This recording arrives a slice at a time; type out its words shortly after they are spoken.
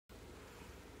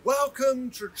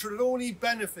Welcome to Trelawny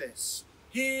Benefice,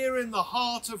 here in the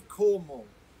heart of Cornwall.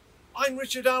 I'm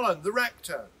Richard Allen, the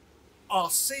rector. Our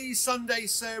Sea Sunday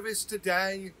service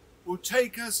today will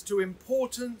take us to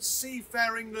important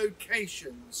seafaring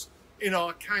locations in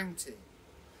our county.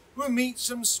 We'll meet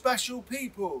some special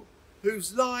people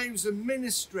whose lives and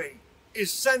ministry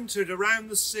is centred around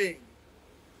the sea.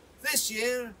 This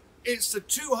year, it's the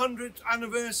 200th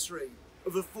anniversary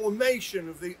of the formation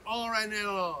of the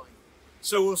RNLI,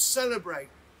 so we'll celebrate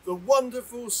the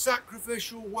wonderful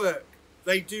sacrificial work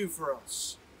they do for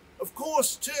us. Of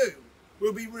course, too,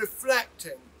 we'll be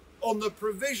reflecting on the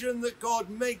provision that God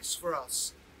makes for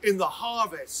us in the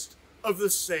harvest of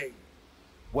the sea.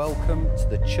 Welcome to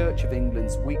the Church of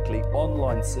England's weekly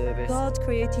online service. God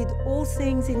created all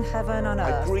things in heaven and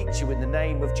earth. I greet you in the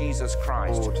name of Jesus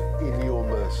Christ. Lord, in your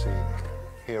mercy,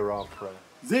 hear our prayer.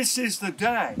 This is the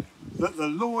day that the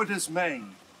Lord has made.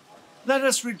 Let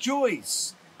us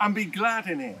rejoice and be glad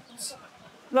in it.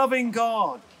 Loving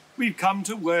God, we've come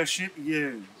to worship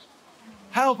you.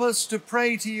 Help us to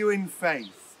pray to you in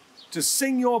faith, to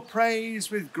sing your praise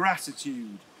with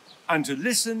gratitude, and to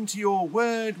listen to your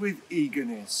word with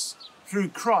eagerness. Through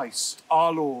Christ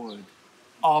our Lord.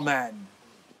 Amen.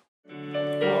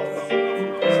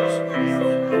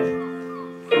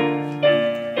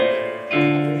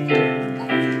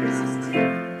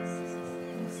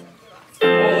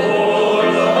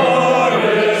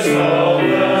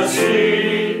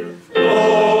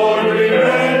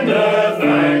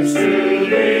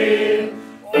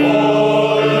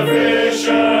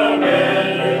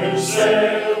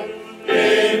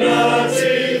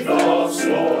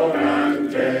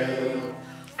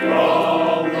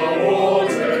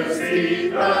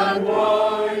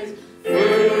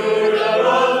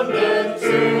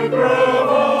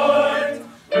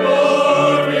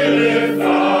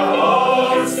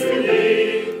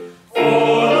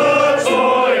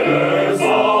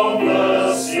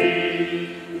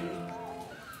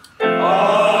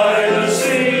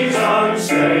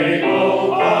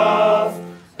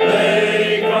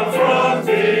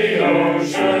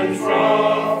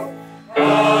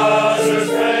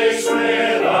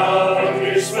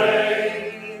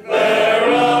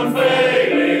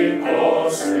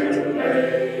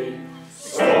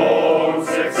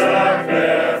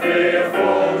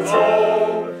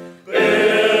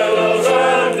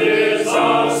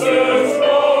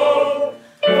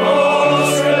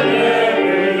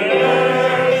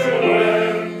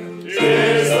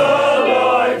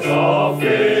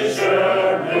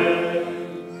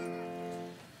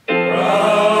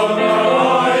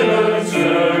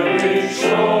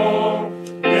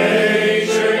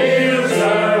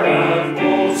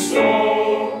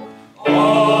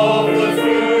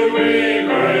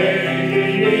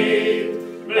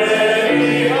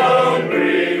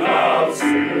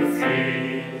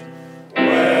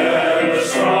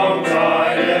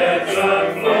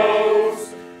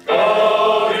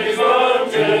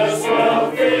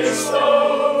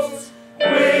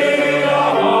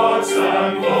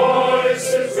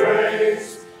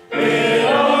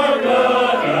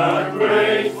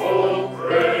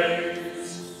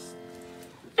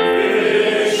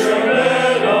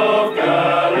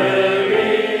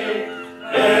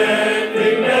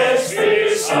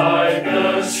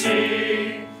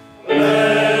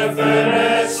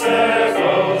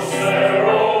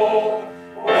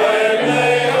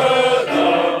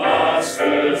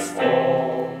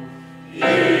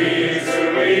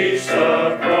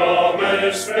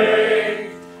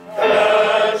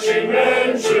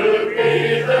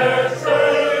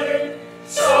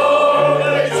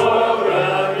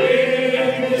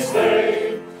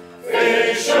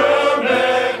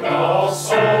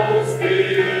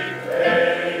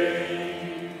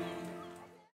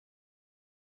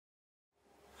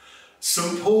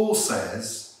 St. Paul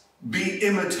says, be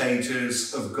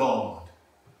imitators of God.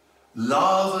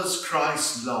 Love as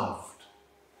Christ loved.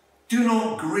 Do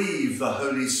not grieve the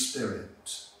Holy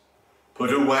Spirit.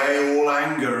 Put away all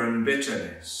anger and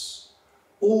bitterness,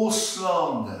 all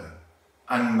slander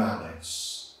and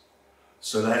malice.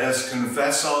 So let us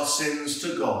confess our sins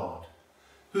to God,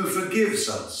 who forgives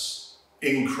us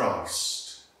in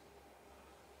Christ.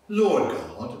 Lord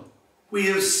God, we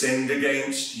have sinned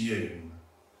against you.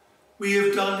 We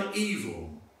have done evil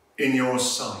in your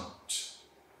sight.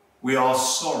 We are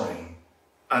sorry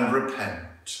and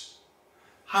repent.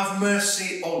 Have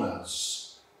mercy on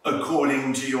us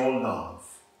according to your love.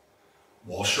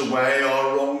 Wash away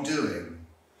our wrongdoing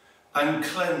and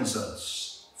cleanse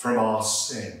us from our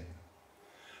sin.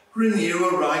 Renew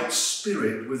a right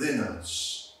spirit within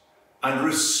us and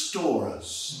restore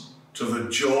us to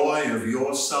the joy of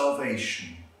your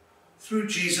salvation through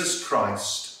Jesus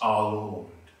Christ our Lord.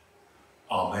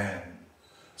 Amen.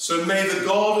 So may the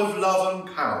God of love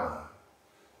and power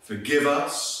forgive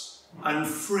us and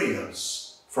free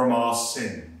us from our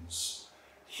sins,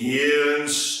 heal and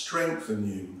strengthen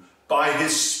you by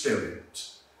his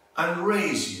Spirit, and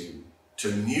raise you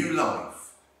to new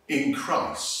life in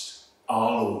Christ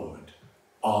our Lord.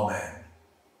 Amen.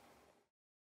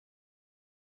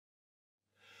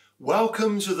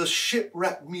 Welcome to the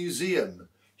Shipwreck Museum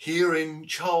here in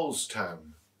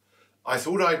Charlestown. I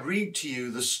thought I'd read to you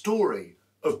the story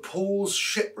of Paul's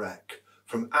shipwreck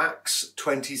from Acts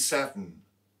 27.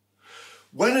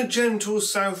 When a gentle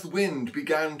south wind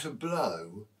began to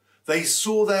blow, they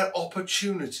saw their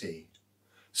opportunity.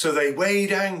 So they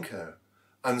weighed anchor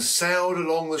and sailed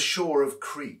along the shore of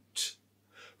Crete.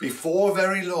 Before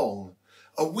very long,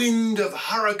 a wind of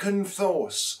hurricane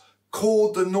force,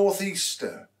 called the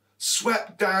northeaster,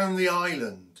 swept down the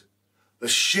island. The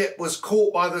ship was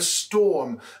caught by the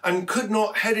storm and could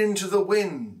not head into the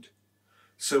wind.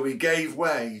 So we gave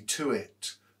way to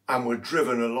it and were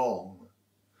driven along.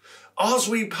 As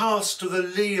we passed to the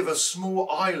lee of a small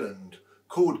island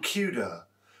called Ceuta,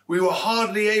 we were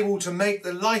hardly able to make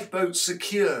the lifeboat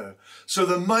secure, so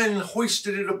the men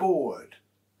hoisted it aboard.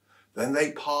 Then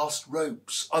they passed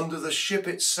ropes under the ship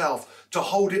itself to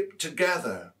hold it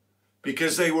together,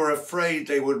 because they were afraid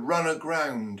they would run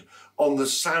aground on the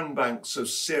sandbanks of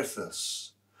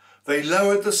Syrtis. They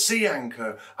lowered the sea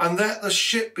anchor and let the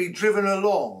ship be driven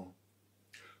along.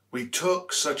 We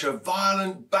took such a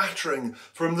violent battering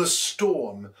from the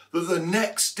storm that the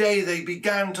next day they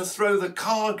began to throw the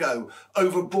cargo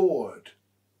overboard.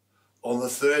 On the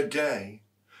third day,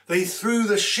 they threw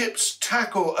the ship's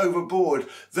tackle overboard,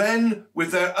 then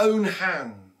with their own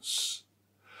hands.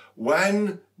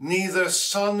 When neither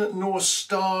sun nor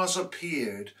stars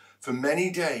appeared for many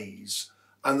days,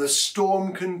 and the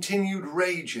storm continued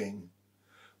raging,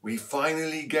 we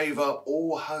finally gave up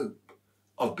all hope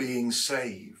of being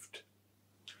saved.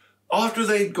 After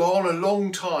they'd gone a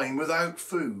long time without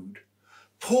food,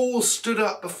 Paul stood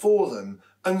up before them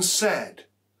and said,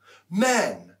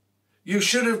 "Men, you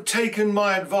should have taken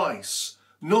my advice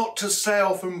not to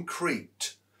sail from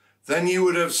Crete. Then you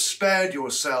would have spared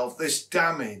yourself this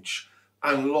damage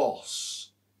and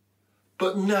loss.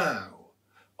 But now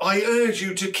I urge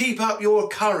you to keep up your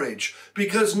courage,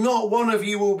 because not one of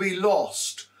you will be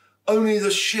lost, only the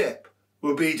ship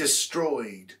will be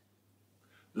destroyed.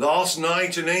 Last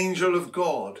night an angel of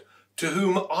God, to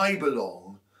whom I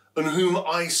belong and whom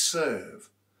I serve,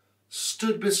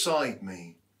 stood beside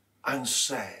me and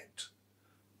said,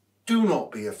 'Do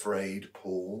not be afraid,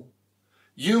 Paul.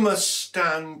 You must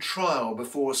stand trial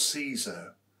before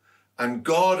Caesar, and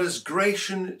God has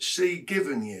graciously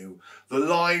given you the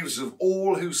lives of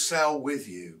all who sail with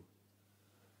you.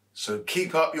 So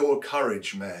keep up your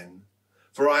courage, men,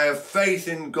 for I have faith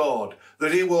in God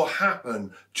that it will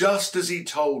happen just as he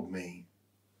told me.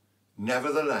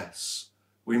 Nevertheless,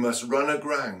 we must run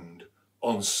aground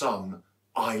on some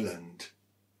island.'"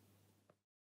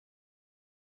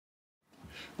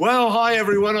 Well, hi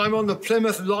everyone. I'm on the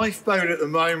Plymouth lifeboat at the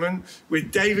moment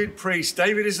with David Priest.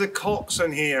 David is the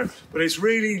coxswain here, but it's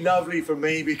really lovely for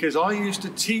me because I used to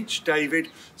teach David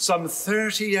some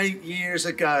 38 years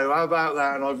ago. How about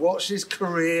that? And I've watched his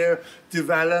career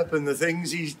develop and the things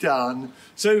he's done.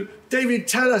 So, David,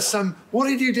 tell us what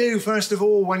did you do first of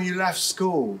all when you left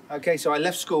school? Okay, so I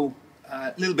left school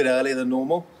a little bit earlier than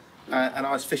normal, and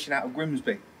I was fishing out of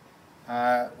Grimsby.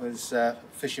 Was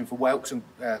fishing for whelks and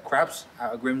crabs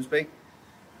out of Grimsby,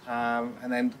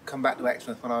 and then come back to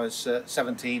Exmouth when I was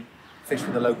 17, fished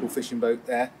with a local fishing boat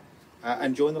there,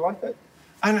 and joined the lifeboat.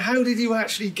 And how did you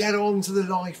actually get onto the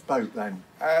lifeboat then?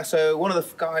 So one of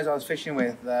the guys I was fishing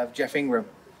with, Jeff Ingram,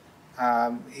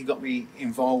 he got me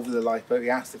involved with the lifeboat. He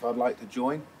asked if I'd like to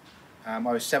join. I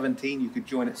was 17, you could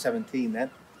join at 17 then,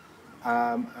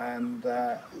 and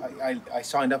I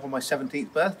signed up on my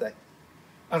 17th birthday.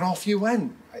 And off you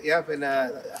went? Yeah, I've been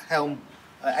helm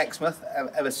at Exmouth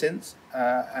ever since,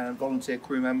 and a volunteer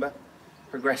crew member,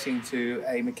 progressing to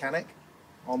a mechanic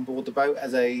on board the boat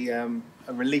as a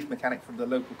relief mechanic from the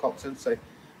local coxswain, so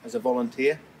as a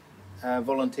volunteer.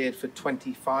 Volunteered for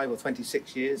 25 or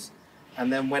 26 years, and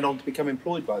then went on to become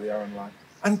employed by the Iron Line.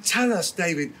 And tell us,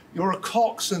 David, you're a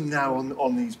coxswain now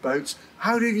on these boats.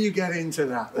 How did you get into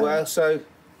that then? Well, so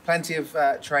plenty of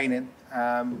training.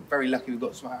 Very lucky we've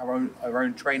got our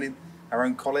own training, our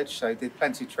own college, so did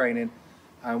plenty of training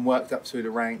and worked up through the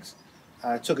ranks.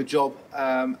 Took a job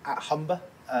at Humber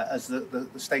as the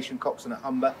station coxswain at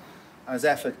Humber. I was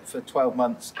there for 12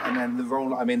 months, and then the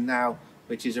role I'm in now,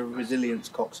 which is a resilience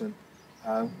coxswain.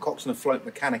 Coxswain afloat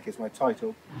mechanic is my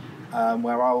title.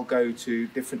 where I'll go to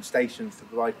different stations to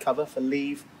provide cover for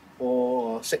leave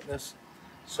or sickness.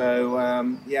 So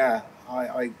yeah,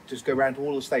 I just go around to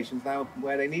all the stations now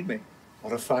where they need me.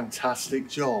 What a fantastic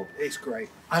job. It's great.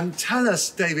 And tell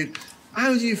us, David,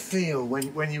 how do you feel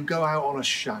when you go out on a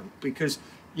shout? Because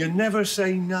you never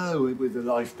say no with the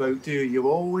lifeboat, do you? You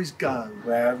always go.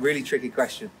 Well, really tricky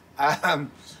question.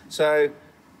 So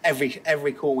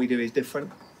every call we do is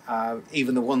different.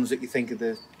 Even the ones that you think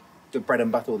are the bread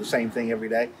and butter or the same thing every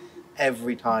day,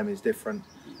 every time is different.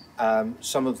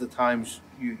 Some of the times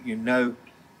you know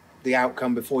the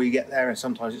outcome before you get there, and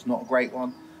sometimes it's not a great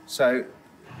one. So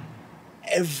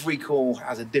every call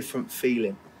has a different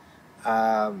feeling.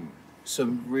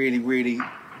 Some really, really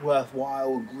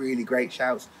worthwhile, really great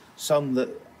shouts. Some that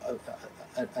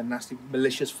are nasty,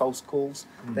 malicious, false calls.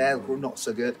 They're not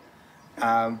so good.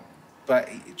 But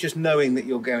just knowing that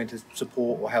you're going to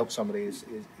support or help somebody is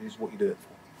what you do it for.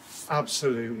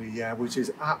 Absolutely, yeah, which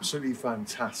is absolutely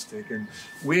fantastic. And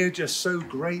we're just so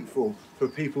grateful for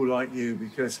people like you,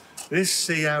 because this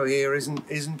sea out here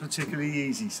isn't particularly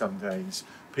easy some days.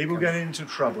 People get into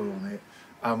trouble on it,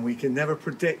 and we can never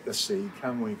predict the sea,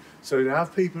 can we? So to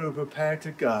have people who are prepared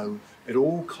to go at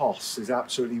all costs is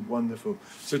absolutely wonderful.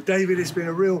 So David, it's been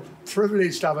a real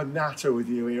privilege to have a natter with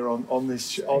you here on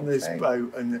this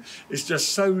boat, and it's just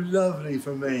so lovely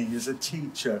for me as a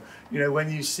teacher, you know,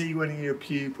 when you see one of your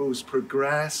pupils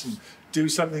progress and do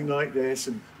something like this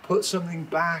and put something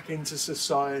back into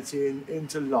society and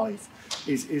into life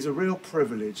is a real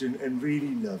privilege and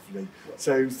really lovely.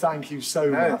 So thank you so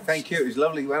much. Thank you. It was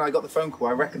lovely. When I got the phone call,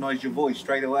 I recognised your voice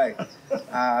straight away.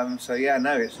 So yeah,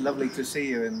 no, it's lovely to see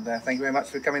you, and thank you very much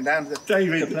for coming down to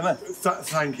David, Plymouth.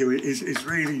 Thank you. It's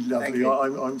really lovely.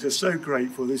 I'm just so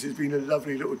grateful. This has been a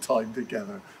lovely little time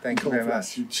together. Thank you very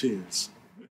bless much. you. Cheers.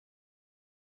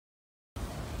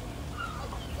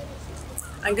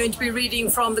 I'm going to be reading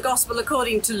from the Gospel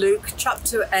according to Luke,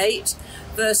 chapter 8,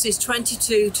 verses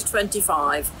 22 to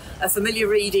 25, a familiar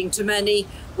reading to many,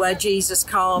 where Jesus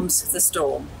calms the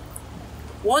storm.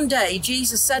 One day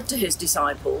Jesus said to his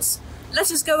disciples,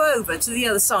 "Let us go over to the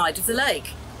other side of the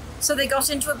lake." So they got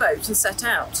into a boat and set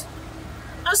out.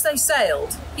 As they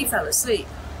sailed, he fell asleep.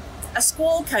 A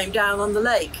squall came down on the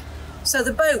lake, so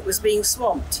the boat was being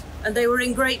swamped, and they were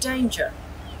in great danger.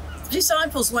 The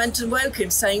disciples went and woke him,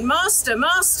 saying, "Master,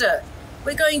 Master,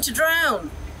 we're going to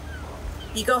drown."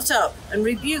 He got up and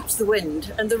rebuked the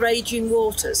wind and the raging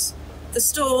waters. The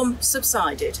storm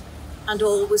subsided, and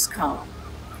all was calm.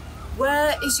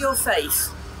 "Where is your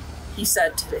faith?" he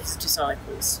said to his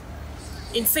disciples.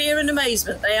 In fear and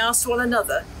amazement, they asked one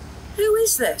another, "Who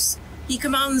is this? He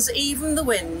commands even the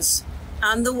winds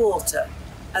and the water,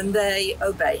 and they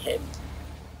obey him."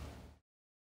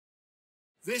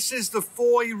 This is the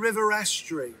Foy River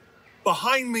estuary.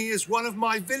 Behind me is one of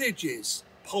my villages,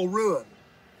 Polruan,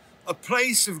 a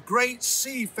place of great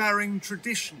seafaring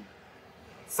tradition.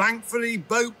 Thankfully,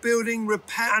 boat building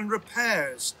and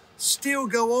repairs still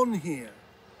go on here.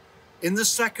 In the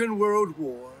Second World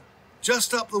War,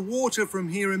 just up the water from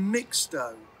here in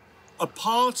Mixto, a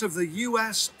part of the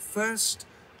US 1st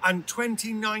and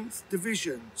 29th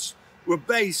Divisions were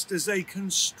based as they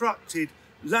constructed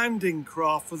landing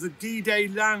craft for the D-Day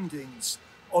landings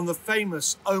on the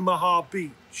famous Omaha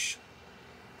beach.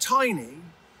 Tiny,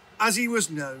 as he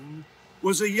was known,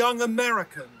 was a young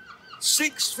American,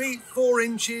 6 feet 4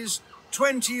 inches,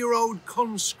 20-year-old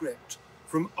conscript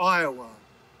from Iowa,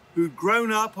 who'd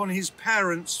grown up on his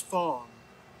parents' farm.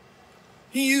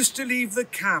 He used to leave the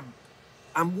camp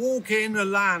and walk in a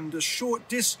land a short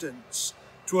distance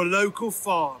to a local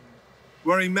farm,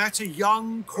 where he met a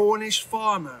young Cornish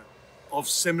farmer of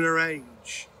similar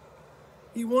age.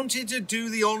 He wanted to do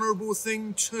the honourable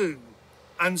thing too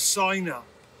and sign up,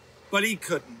 but he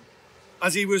couldn't,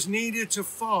 as he was needed to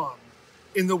farm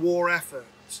in the war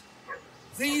effort.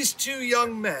 These two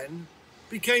young men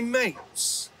became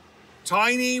mates.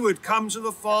 Tiny would come to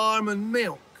the farm and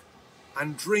milk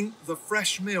and drink the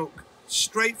fresh milk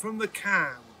straight from the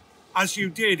cow, as you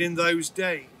did in those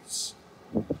days.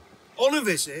 On a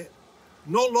visit,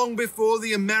 not long before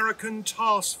the American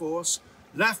task force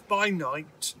left by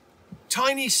night,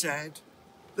 Tiny said,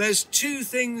 "There's 2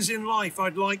 things in life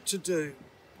I'd like to do.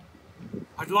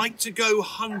 I'd like to go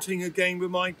hunting again with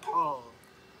my pa,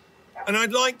 and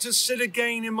I'd like to sit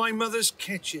again in my mother's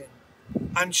kitchen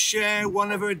and share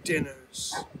one of her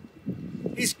dinners."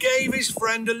 He gave his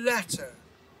friend a letter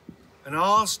and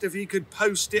asked if he could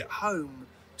post it home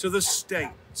to the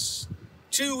States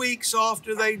 2 weeks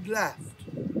after they'd left,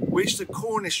 which the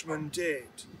Cornishman did.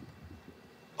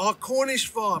 Our Cornish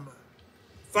farmer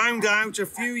found out a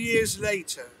few years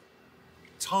later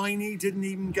Tiny didn't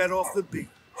even get off the beach.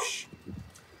 beach.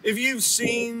 If you've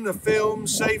seen the film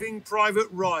Saving Private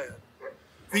Ryan,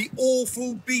 the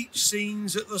awful beach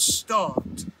scenes at the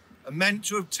start are meant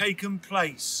to have taken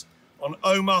place on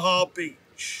Omaha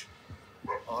Beach.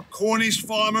 Our Cornish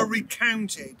farmer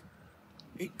recounted,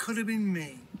 "It could have been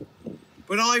me,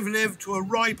 but I've lived to a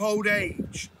ripe old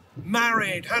age,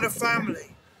 married, had a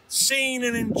family, seen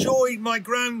and enjoyed my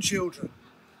grandchildren."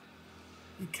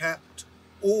 He kept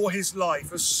all his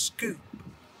life a scoop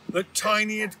that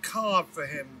Tiny had carved for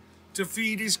him to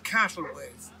feed his cattle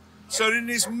with, so that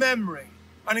his memory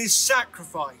and his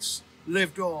sacrifice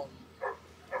lived on.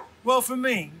 Well, for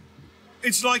me,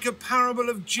 it's like a parable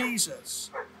of Jesus,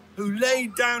 who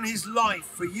laid down his life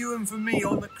for you and for me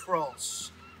on the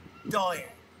cross,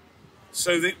 dying,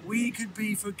 so that we could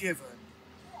be forgiven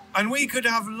and we could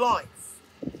have life,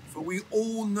 for we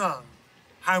all know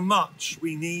how much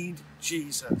we need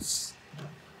Jesus.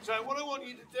 So what I want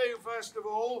you to do, first of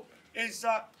all, is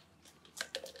there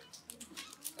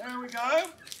we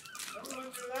go.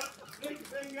 Everyone do that. Flick your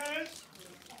fingers.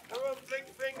 Everyone flick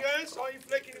your fingers. Are you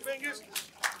flicking your fingers?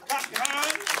 Clap your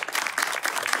hands.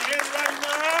 Your ears right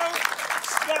now.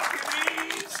 Slap your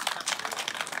knees.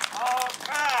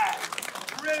 Okay.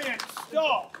 Brilliant.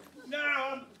 Stop.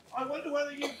 Now, I wonder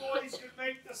whether you boys can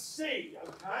make the C,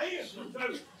 okay? So,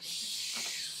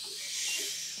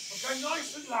 okay,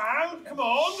 nice and loud. Come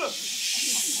on.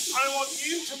 I want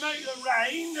you to make the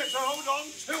rain. So hold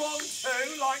on, 2 on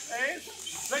 2, like this.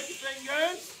 Flick your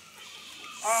fingers.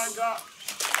 And,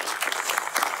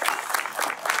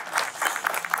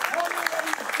 one of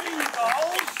those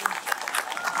seagulls.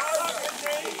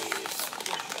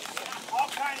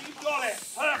 Okay, you've got it.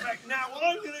 Perfect. Now, what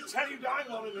I'm going to tell you,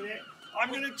 hang on a minute. I'm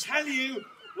going to tell you,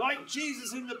 like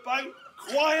Jesus in the boat,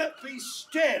 quiet, be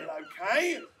still,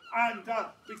 okay? And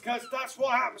because that's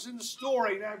what happens in the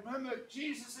story. Now, remember,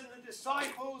 Jesus and the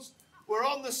disciples were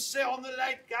on the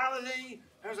Lake Galilee.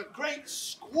 There was a great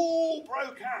squall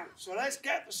broke out. So let's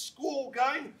get the squall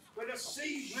going. With a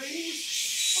C,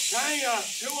 please. Okay,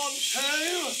 2 on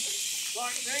 2.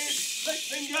 Like this. Flick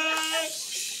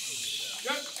fingers.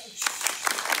 Good.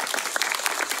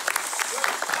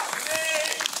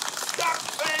 Stuck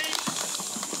face.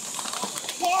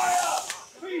 Quiet.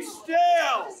 Be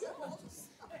still.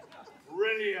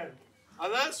 Brilliant.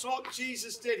 And that's what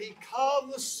Jesus did. He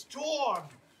calmed the storm,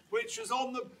 which was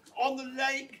on the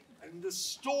lake, and the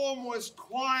storm was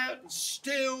quiet and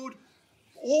stilled.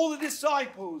 All the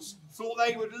disciples thought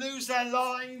they would lose their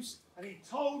lives, and he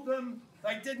told them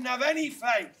they didn't have any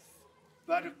faith.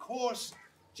 But of course,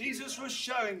 Jesus was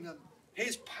showing them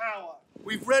his power.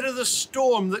 We've read of the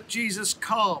storm that Jesus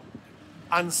calmed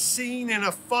and seen in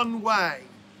a fun way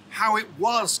how it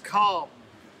was calm.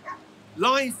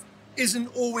 Life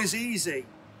isn't always easy.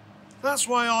 That's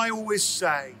why I always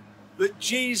say that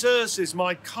Jesus is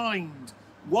my kind,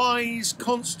 wise,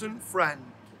 constant friend.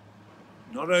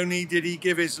 Not only did he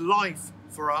give his life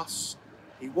for us,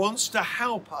 he wants to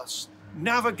help us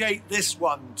navigate this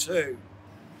one too.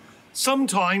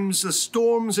 Sometimes the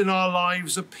storms in our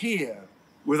lives appear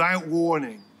without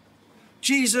warning.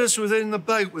 Jesus was in the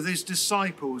boat with his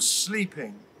disciples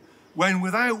sleeping when,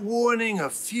 without warning, a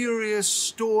furious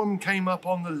storm came up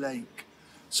on the lake.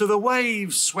 So the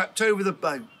waves swept over the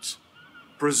boat.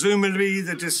 Presumably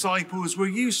the disciples were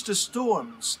used to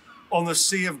storms on the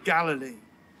Sea of Galilee.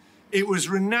 It was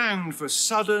renowned for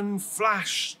sudden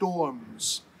flash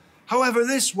storms. However,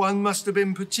 this one must have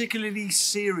been particularly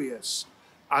serious,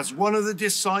 as one of the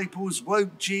disciples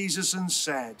woke Jesus and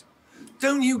said,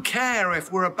 "Don't you care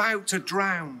if we're about to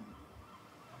drown?"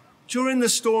 During the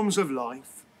storms of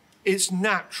life, it's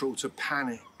natural to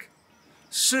panic.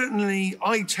 Certainly,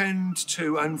 I tend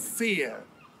to, and fear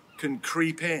can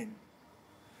creep in.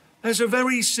 There's a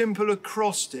very simple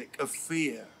acrostic of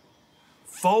fear: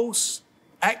 false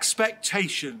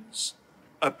expectations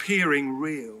appearing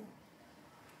real.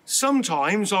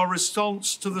 Sometimes our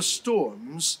response to the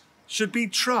storms should be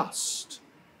trust.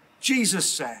 Jesus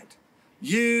said,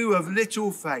 "You of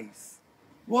little faith,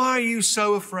 why are you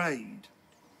so afraid?"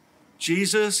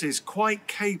 Jesus is quite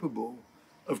capable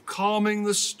of calming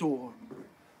the storm,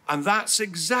 and that's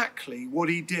exactly what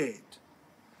he did.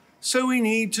 So we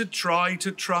need to try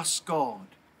to trust God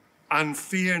and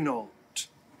fear not.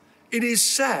 It is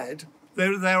said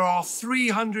that there are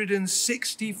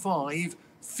 365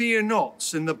 fear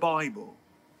nots in the Bible,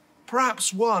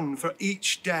 perhaps one for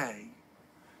each day.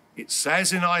 It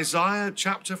says in Isaiah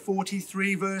chapter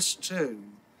 43 verse 2,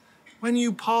 "When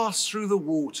you pass through the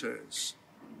waters,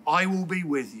 I will be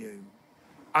with you.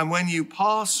 And when you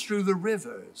pass through the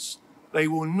rivers, they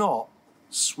will not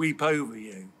sweep over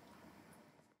you."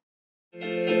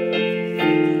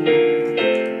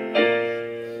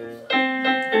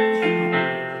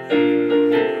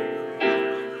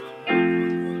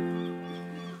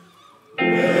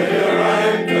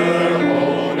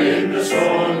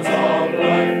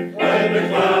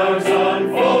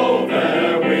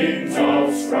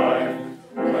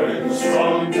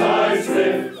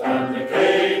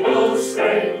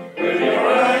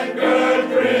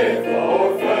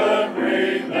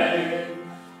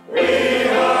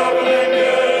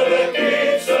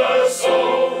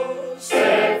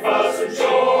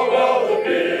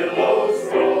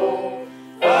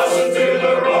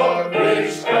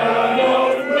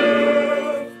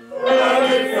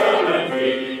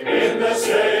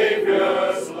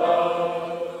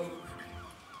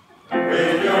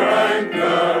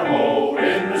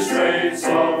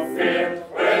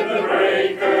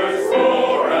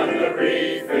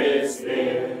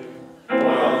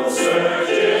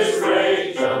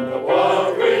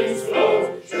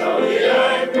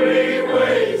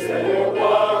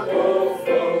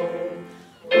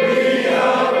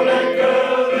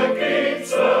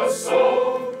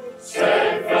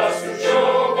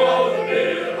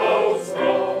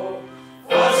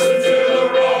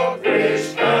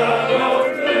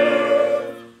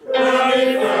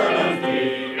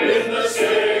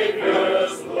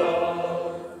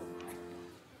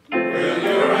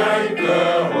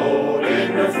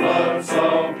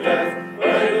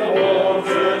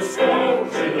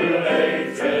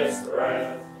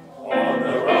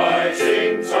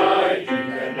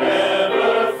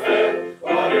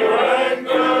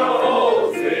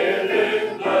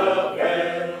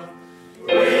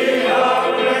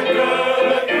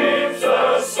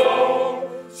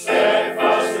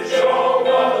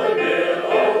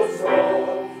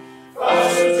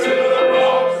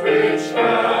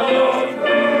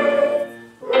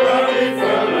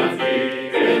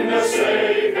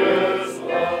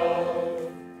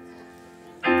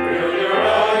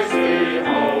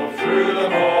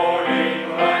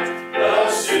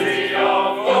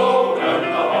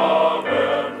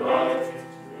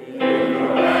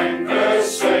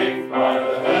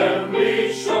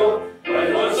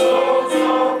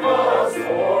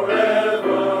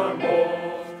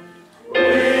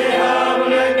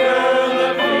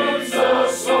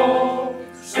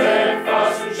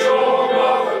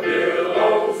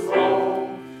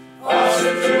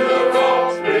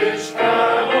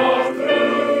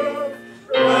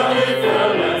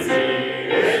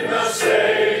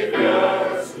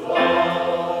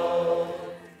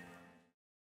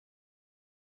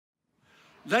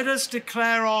 let us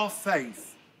declare our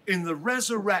faith in the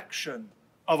resurrection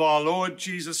of our Lord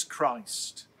Jesus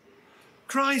Christ.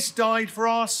 Christ died for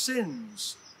our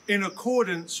sins in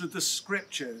accordance with the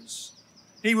Scriptures.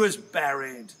 He was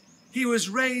buried. He was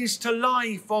raised to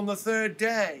life on the third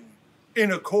day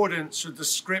in accordance with the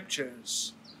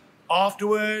Scriptures.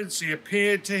 Afterwards, he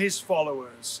appeared to his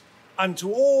followers and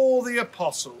to all the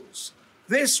apostles.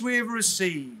 This we have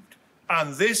received,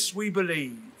 and this we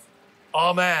believe.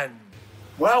 Amen.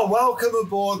 Well, welcome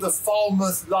aboard the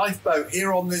Falmouth lifeboat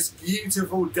here on this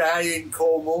beautiful day in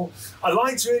Cornwall. I'd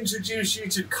like to introduce you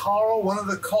to Coral, one of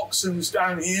the coxswains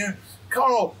down here.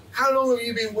 Coral, how long have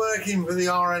you been working for the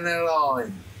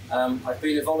RNLI? I've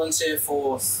been a volunteer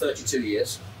for 32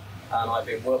 years, and I've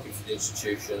been working for the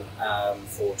institution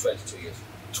for 22 years.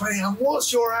 20, and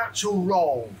what's your actual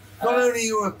role? Not only are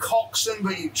you a coxswain,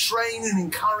 but you train and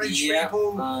encourage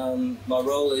people? My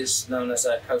role is known as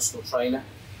a coastal trainer,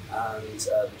 and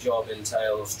the job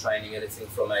entails training anything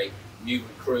from a new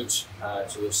recruit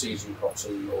to a seasoned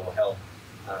coxswain or help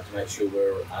to make sure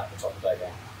we're at the top of their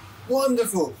game.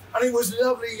 Wonderful. And it was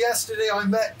lovely yesterday. I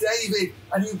met David,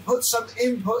 and you put some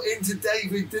input into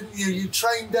David, didn't you? You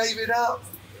trained David up?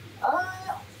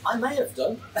 I may have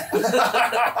done. There's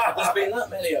been that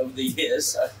many over the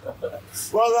years.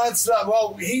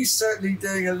 Well, he's certainly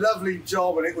doing a lovely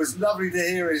job, and it was lovely to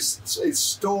hear his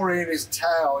story and his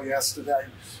tale yesterday.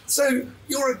 So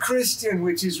you're a Christian,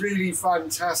 which is really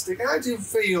fantastic. How do you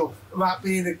feel about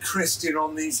being a Christian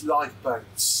on these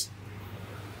lifeboats?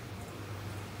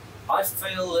 I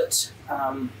feel that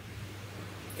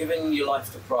giving your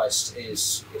life to Christ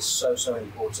is so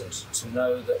important. To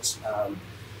know that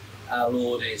our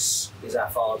Lord is our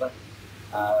Father,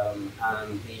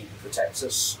 and He protects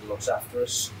us, looks after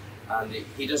us, and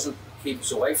He doesn't keep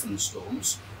us away from the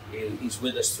storms. He's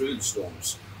with us through the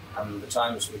storms. And the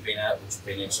times we've been out, which have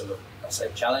been in some of, I say,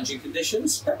 challenging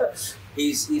conditions,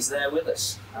 He's there with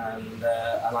us. And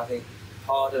I think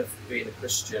part of being a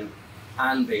Christian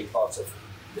and being part of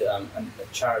a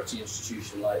charity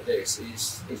institution like this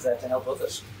is there to help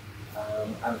others,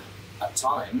 and at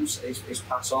times is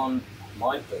pass on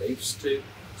my beliefs to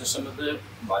some of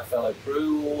my fellow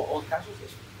crew or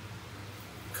casualties.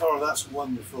 Coral, that's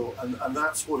wonderful, and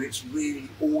that's what it's really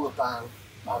all about,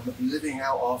 living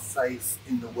out our faith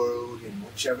in the world, in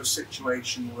whichever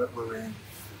situation that we're in.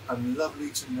 And lovely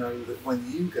to know that when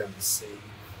you go to sea,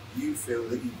 you feel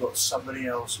that you've got somebody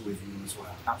else with you as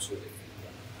well. Absolutely.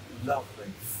 Lovely.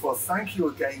 Well, thank you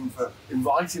again for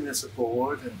inviting us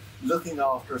aboard and looking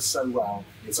after us so well.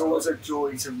 It's always a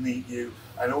joy to meet you,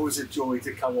 and always a joy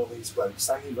to come on these boats.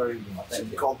 Thank you very much,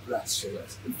 and God bless you.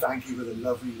 And thank you for the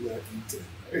lovely work you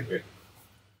do.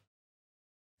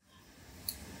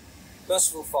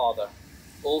 Merciful Father,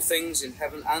 all things in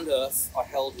heaven and earth are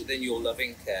held within your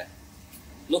loving care.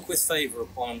 Look with favour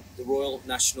upon the Royal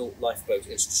National Lifeboat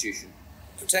Institution.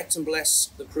 Protect and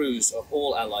bless the crews of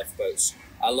all our lifeboats,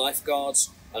 our lifeguards,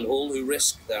 and all who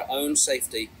risk their own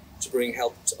safety to bring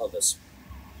help to others.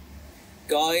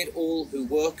 Guide all who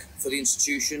work for the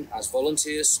institution as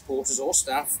volunteers, supporters or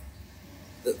staff,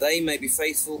 that they may be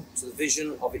faithful to the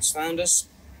vision of its founders,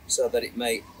 so that it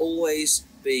may always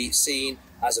be seen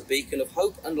as a beacon of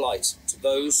hope and light to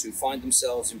those who find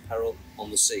themselves in peril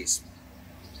on the seas.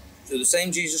 Through the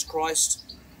same Jesus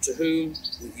Christ, to whom,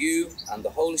 with you and the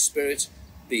Holy Spirit,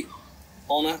 be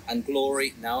honour and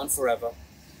glory now and forever.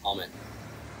 Amen.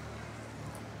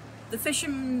 The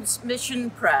Fisherman's Mission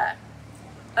Prayer.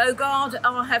 O God,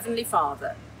 our Heavenly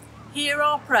Father, hear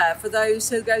our prayer for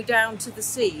those who go down to the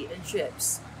sea in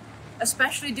ships.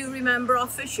 Especially do remember our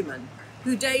fishermen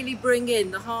who daily bring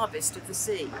in the harvest of the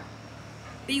sea.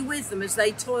 Be with them as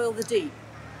they toil the deep.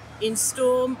 In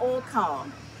storm or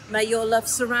calm, may your love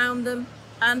surround them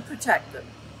and protect them.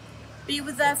 Be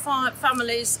with their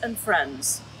families and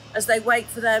friends as they wait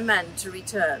for their men to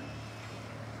return.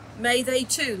 May they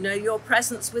too know your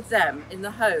presence with them in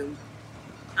the home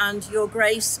and your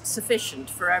grace sufficient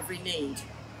for every need.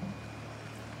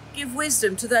 Give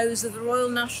wisdom to those of the Royal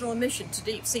National Mission to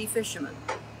Deep Sea Fishermen,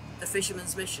 the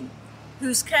Fisherman's Mission,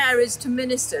 whose care is to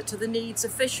minister to the needs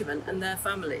of fishermen and their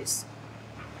families.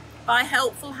 By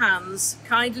helpful hands,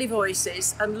 kindly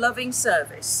voices and loving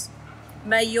service,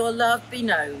 may your love be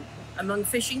known among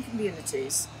fishing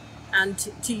communities, and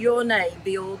to your name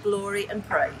be all glory and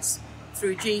praise.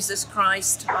 Through Jesus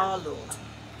Christ our Lord.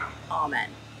 Amen.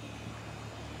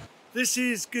 This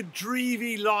is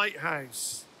Gadreevy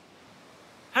Lighthouse.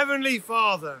 Heavenly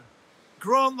Father,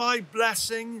 grant thy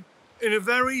blessing in a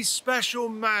very special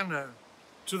manner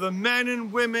to the men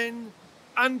and women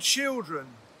and children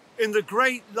in the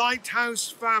great lighthouse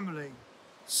family,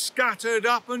 scattered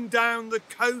up and down the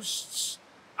coasts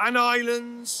and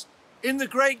islands, in the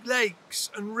great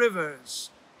lakes and rivers,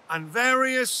 and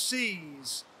various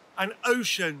seas and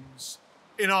oceans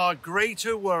in our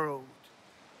greater world.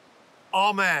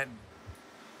 Amen.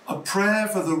 A prayer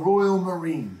for the Royal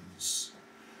Marines.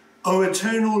 O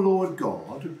eternal Lord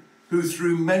God, who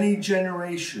through many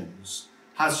generations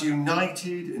has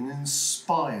united and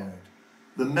inspired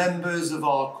the members of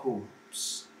our corps,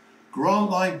 grant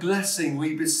thy blessing,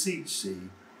 we beseech thee,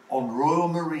 on Royal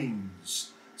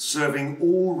Marines serving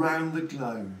all round the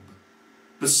globe.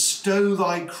 Bestow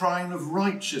thy crown of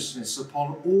righteousness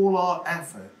upon all our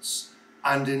efforts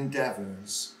and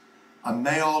endeavours, and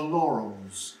may our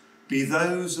laurels be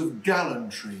those of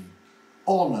gallantry,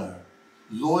 honour,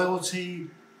 loyalty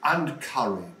and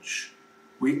courage.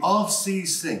 We ask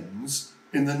these things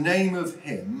in the name of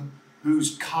him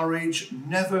whose courage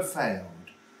never failed,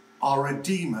 our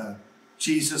Redeemer,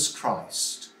 Jesus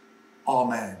Christ.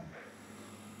 Amen.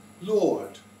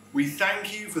 Lord, we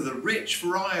thank you for the rich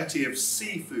variety of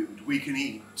seafood we can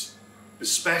eat,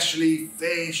 especially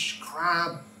fish,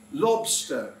 crab,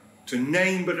 lobster, to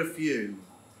name but a few.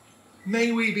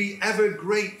 May we be ever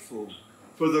grateful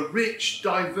for the rich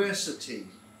diversity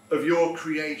of your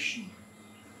creation.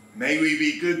 May we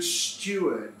be good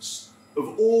stewards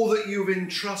of all that you've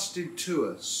entrusted to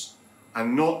us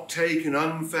and not take an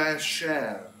unfair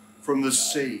share from the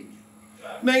sea.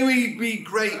 May we be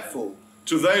grateful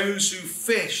to those who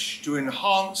fish to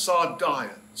enhance our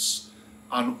diets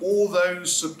and all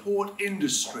those support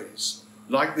industries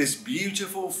like this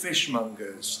beautiful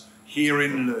fishmongers here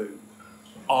in Loo.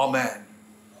 Amen.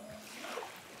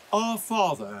 Our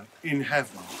Father in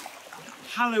heaven,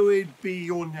 hallowed be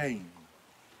your name.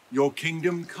 Your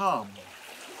kingdom come,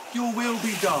 your will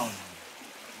be done,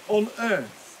 on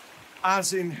earth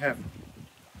as in heaven.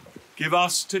 Give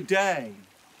us today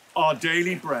our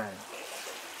daily bread.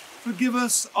 Forgive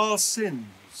us our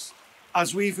sins,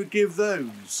 as we forgive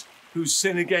those who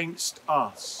sin against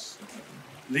us.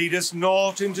 Lead us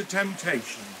not into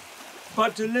temptation,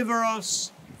 but deliver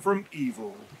us from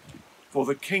evil. For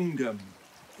the kingdom,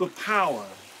 the power,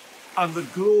 and the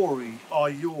glory are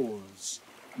yours,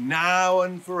 now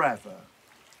and forever.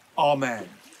 Amen.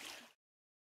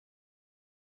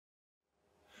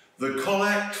 The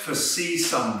Collect for Sea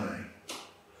Sunday.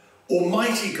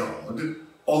 Almighty God,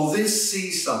 on this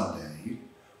Sea Sunday,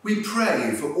 we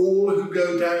pray for all who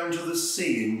go down to the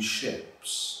sea in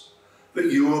ships,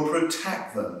 that you will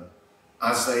protect them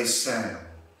as they sail.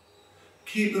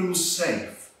 Keep them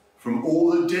safe from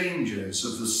all the dangers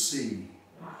of the sea,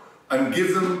 and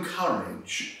give them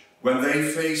courage when they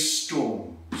face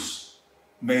storms.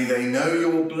 May they know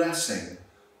your blessing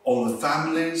on the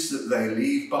families that they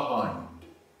leave behind.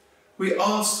 We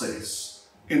ask this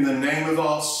in the name of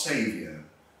our Saviour,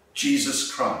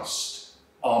 Jesus Christ.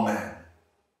 Amen.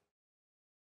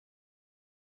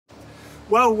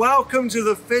 Well, welcome to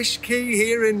the Fish Quay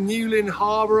here in Newlyn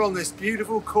Harbour on this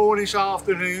beautiful Cornish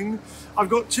afternoon. I've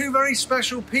got two very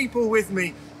special people with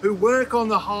me who work on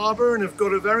the harbour and have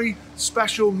got a very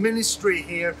special ministry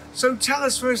here. So tell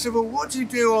us first of all, what do you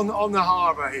do on the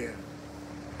harbour here?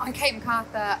 I'm Kate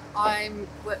MacArthur. I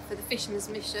work for the Fishermen's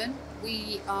Mission.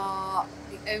 We are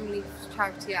the only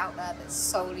charity out there that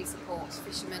solely supports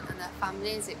fishermen and their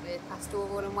families with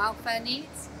pastoral and welfare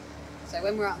needs. So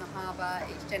when we're out on the harbour,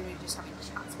 it's generally just having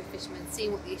chats with fishermen,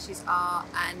 seeing what the issues are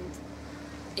and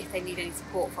if they need any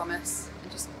support from us,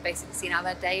 and just basically seeing how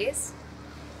their day is.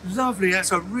 Lovely,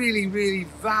 that's a really, really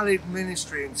valid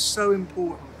ministry and so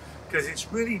important, because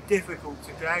it's really difficult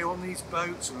today on these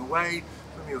boats and away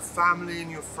from your family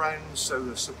and your friends. So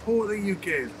the support that you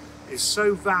give is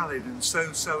so valid and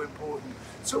so important.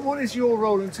 So what is your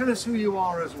role, and tell us who you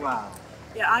are as well.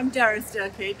 Yeah, I'm Dareth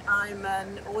Durkid. I'm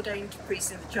an ordained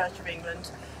priest in the Church of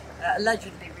England,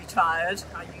 allegedly retired.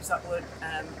 I use that word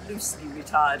loosely,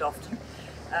 retired often.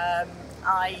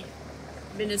 I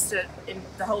minister in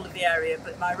the whole of the area,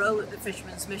 but my role at the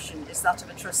Fishermen's Mission is that of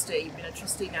a trustee. I've been a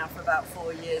trustee now for about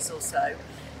 4 years or so,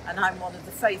 and I'm one of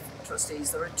the faith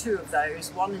trustees. There are two of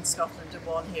those, one in Scotland and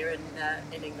one here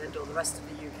in England or the rest of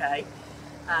the UK.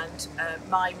 And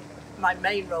my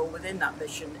main role within that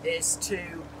mission is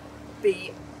to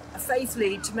be a faith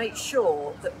lead, to make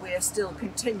sure that we are still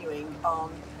continuing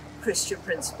on Christian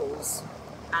principles,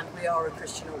 and we are a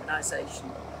Christian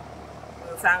organisation.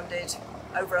 We were founded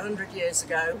over 100 years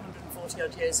ago, 140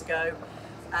 odd years ago,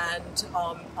 and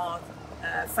our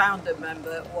founder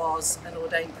member was an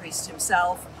ordained priest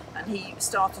himself, and he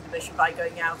started the mission by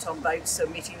going out on boats, so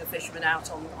meeting the fishermen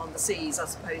out on the seas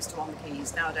as opposed to on the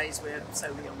quays. Nowadays we're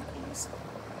solely on the quays.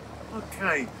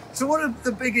 Okay, so what are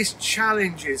the biggest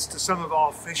challenges to some of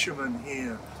our fishermen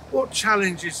here? What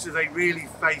challenges do they really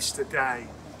face today?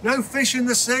 No fish in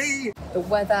the sea. The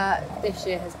weather this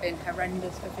year has been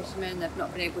horrendous for fishermen. They've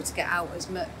not been able to get out as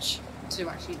much to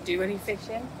actually do any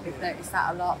fishing. We've noticed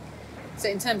that a lot. So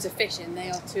in terms of fishing,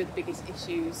 they are two of the biggest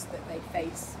issues that they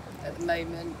face at the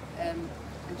moment, and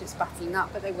just battling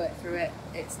that, but they work through it.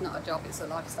 It's not a job, it's a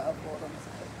lifestyle for them.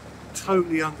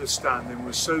 Totally understand, and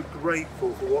we're so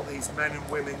grateful for what these men and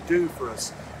women do for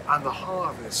us and the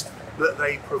harvest that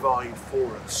they provide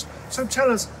for us. So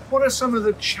tell us, what are some of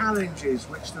the challenges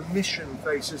which the mission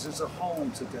faces as a whole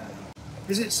today?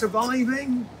 Is it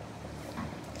surviving?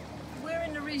 We're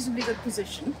in a reasonably good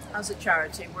position as a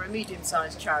charity. We're a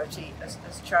medium-sized charity as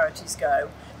charities go.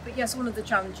 But yes, one of the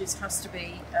challenges has to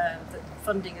be that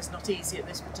funding is not easy at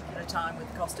this particular time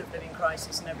with the cost of living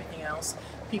crisis and everything else.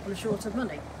 People are short of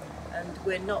money, and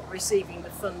we're not receiving the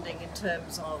funding in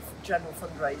terms of general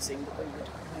fundraising that we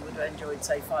would have enjoyed,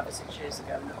 say, 5 or 6 years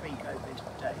ago in the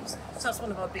pre-COVID days. So that's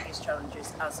one of our biggest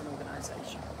challenges as an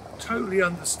organisation. Totally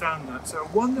understand that. So a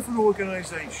wonderful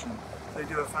organisation. They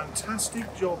do a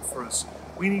fantastic job for us.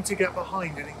 We need to get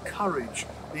behind and encourage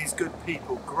these good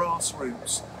people,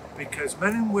 grassroots, because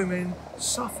men and women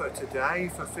suffer today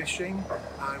for fishing,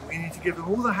 and we need to give them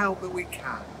all the help that we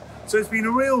can. So it's been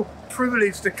a real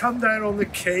privilege to come down on the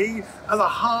quay at the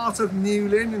heart of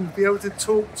Newlyn and be able to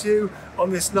talk to you on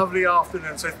this lovely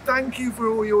afternoon. So thank you for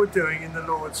all you're doing in the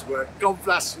Lord's work. God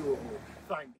bless you all.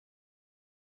 Thank you.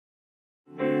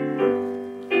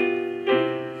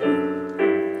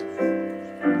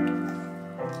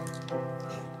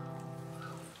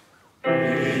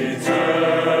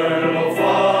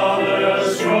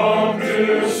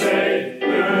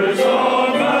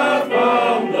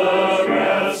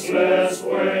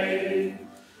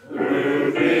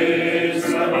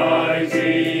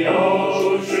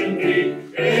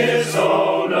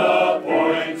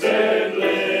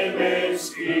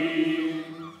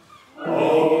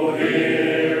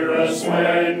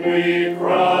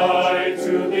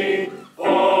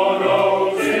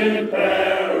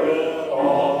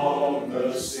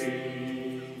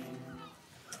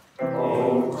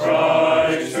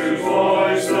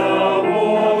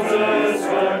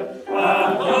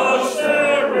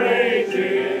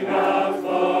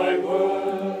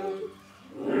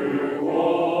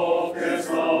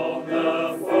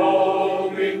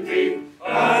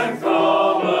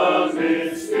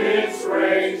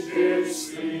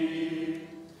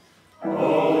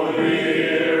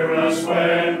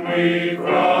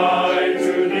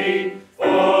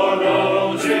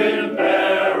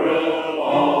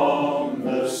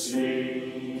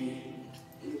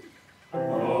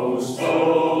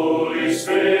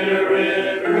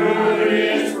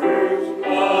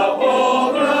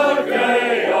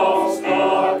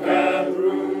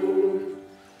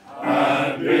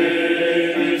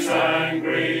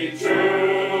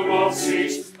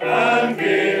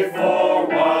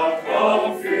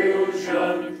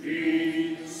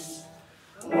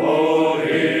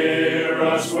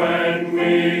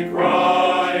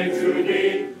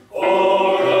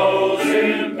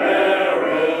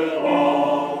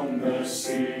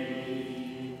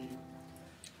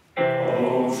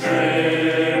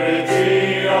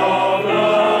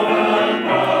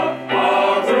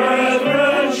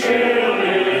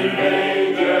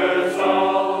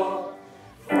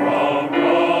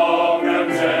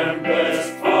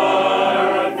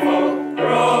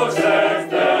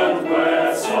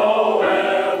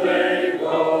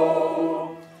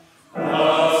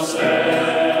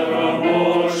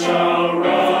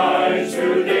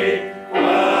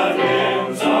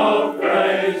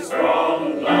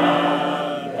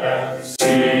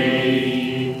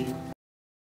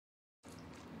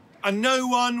 And no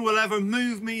one will ever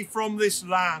move me from this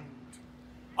land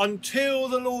until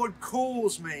the Lord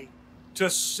calls me to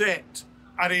sit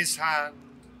at his hand.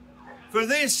 For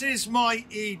this is my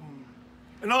Eden,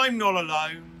 and I'm not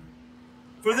alone.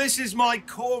 For this is my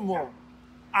Cornwall,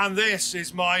 and this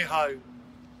is my home.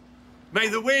 May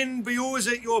the wind be always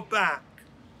at your back.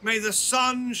 May the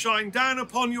sun shine down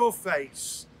upon your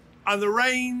face, and the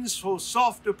rains fall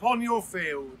soft upon your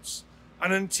fields.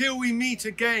 And until we meet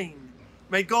again,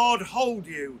 may God hold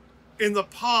you in the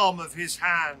palm of his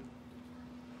hand.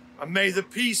 And may the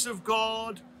peace of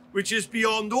God, which is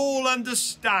beyond all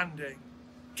understanding,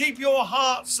 keep your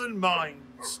hearts and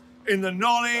minds in the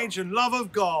knowledge and love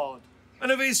of God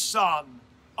and of his Son,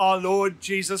 our Lord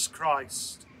Jesus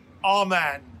Christ.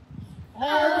 Amen.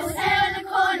 Oh, sail the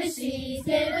Cornish seas,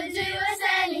 it would do us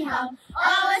any harm.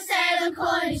 Oh, sail the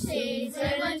Cornish seas,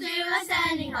 it would do us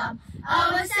any harm.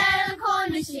 Oh, sail the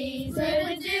Cornish seas, it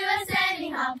would do us any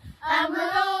harm. And we'll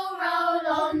all roll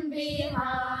on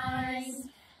behind.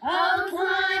 Oh,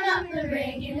 climb up the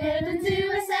rigging, it would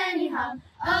do us any harm.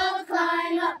 Oh,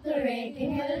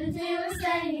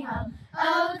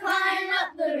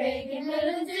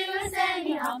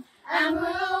 anyhow, and we'll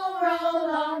all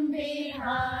roll on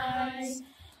behind.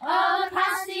 Oh, a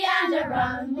pasty and a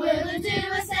rum wouldn't do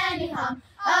us any harm.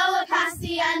 Oh, a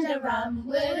pasty and a rum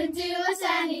wouldn't do us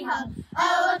any harm.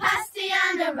 Oh, a pasty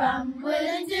and a rum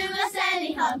wouldn't do us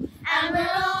any harm, and we'll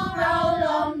all roll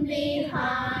on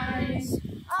behind.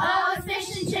 Oh, it's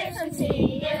fish and chips and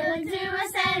tea, it won't do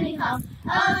us any harm.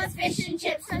 Oh, it's fish and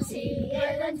chips and tea,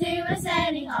 it won't do us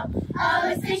any harm. Oh,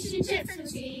 it's fish and chips and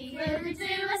tea, it won't do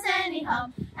us any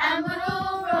harm, and we'll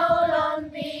all roll on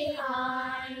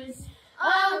behind.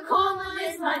 Oh, Cornwall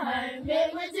is my home,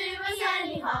 it won't do us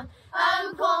any harm.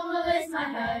 Oh, Cornwall is my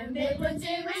home, it won't do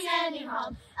us any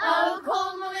harm. Oh,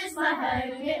 Cornwall is my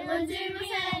home, it won't do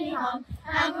us any harm,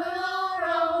 and we'll all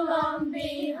roll on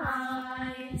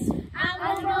behind. And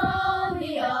we'll roll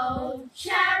the old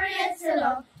chariots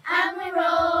along, and we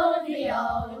roll the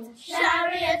old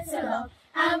chariots along,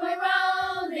 and we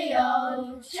roll the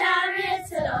old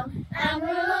chariots along, and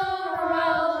we'll all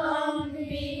roll on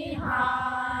behind.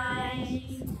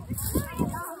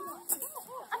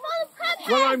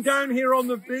 Well, I'm down here on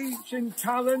the beach in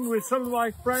Callan with some of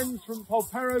my friends from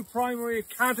Polperro Primary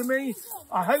Academy.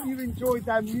 I hope you've enjoyed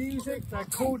their music. They're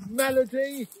called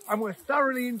Melody, and we're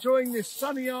thoroughly enjoying this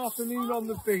sunny afternoon on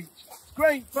the beach. It's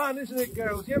great fun, isn't it,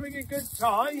 girls? You having a good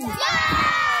time? Yeah!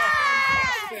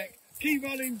 Fantastic. Keep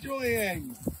on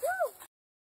enjoying.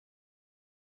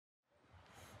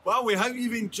 Well, we hope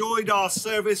you've enjoyed our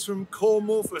service from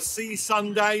Cornwall for Sea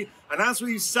Sunday, and as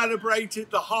we've celebrated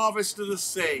the harvest of the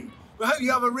sea. We hope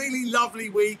you have a really lovely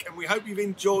week, and we hope you've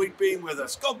enjoyed being with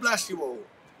us. God bless you all.